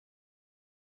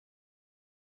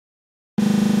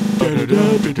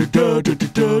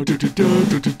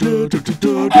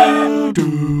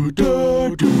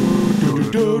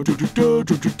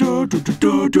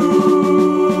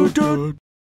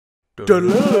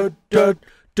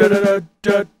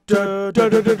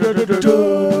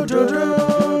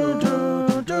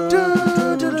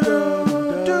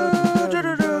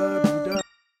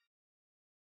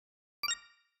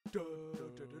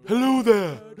Hello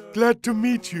there, glad to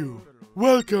meet you.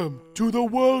 Welcome to the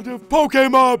world of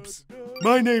Pokémobs!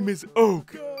 My name is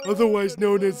Oak, otherwise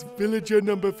known as Villager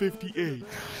number 58.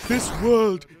 This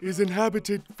world is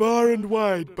inhabited far and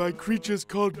wide by creatures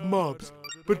called mobs,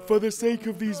 but for the sake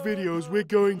of these videos we're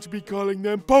going to be calling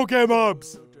them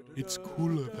Pokémobs! It's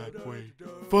cooler that way.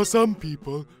 For some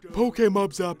people,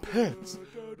 Pokémobs are pets.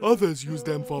 Others use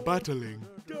them for battling.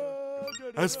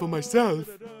 As for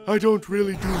myself, I don't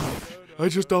really do much. I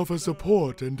just offer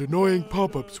support and annoying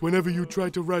pop-ups whenever you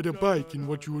try to ride a bike in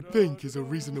what you would think is a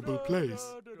reasonable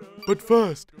place. But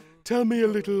first, tell me a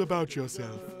little about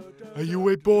yourself. Are you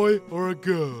a boy or a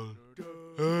girl?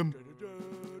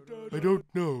 I don't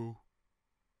know.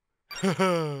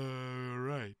 Haha,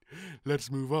 right. Let's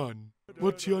move on.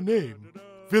 What's your name?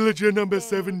 Villager number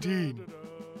 17.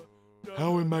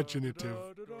 How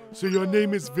imaginative. So your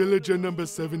name is Villager number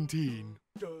 17?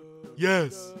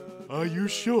 Yes. Are you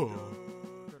sure?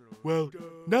 Well,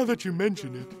 now that you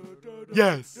mention it,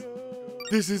 yes.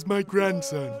 This is my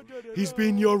grandson. He's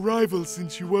been your rival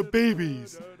since you were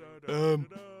babies.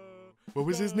 What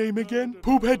was his name again?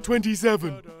 Poophead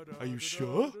 27. Are you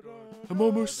sure? I'm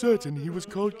almost certain he was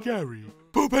called Gary.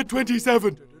 Poophead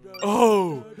 27!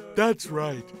 Oh, that's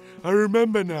right. I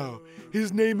remember now.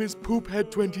 His name is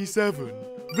Poophead 27.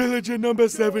 Villager number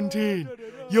 17.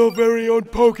 Your very own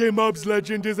Pokémobs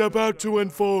legend is about to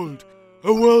unfold.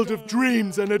 A world of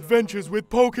dreams and adventures with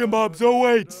Pokémobs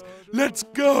awaits! Let's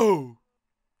go!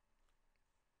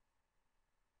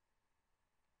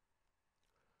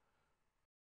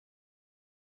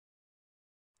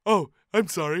 Oh, I'm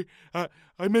sorry. I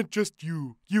meant just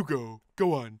you. You go.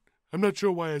 Go on. I'm not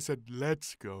sure why I said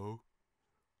let's go.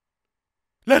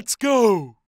 Let's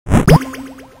go!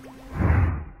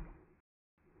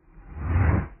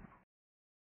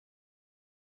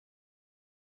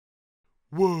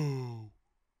 Whoa.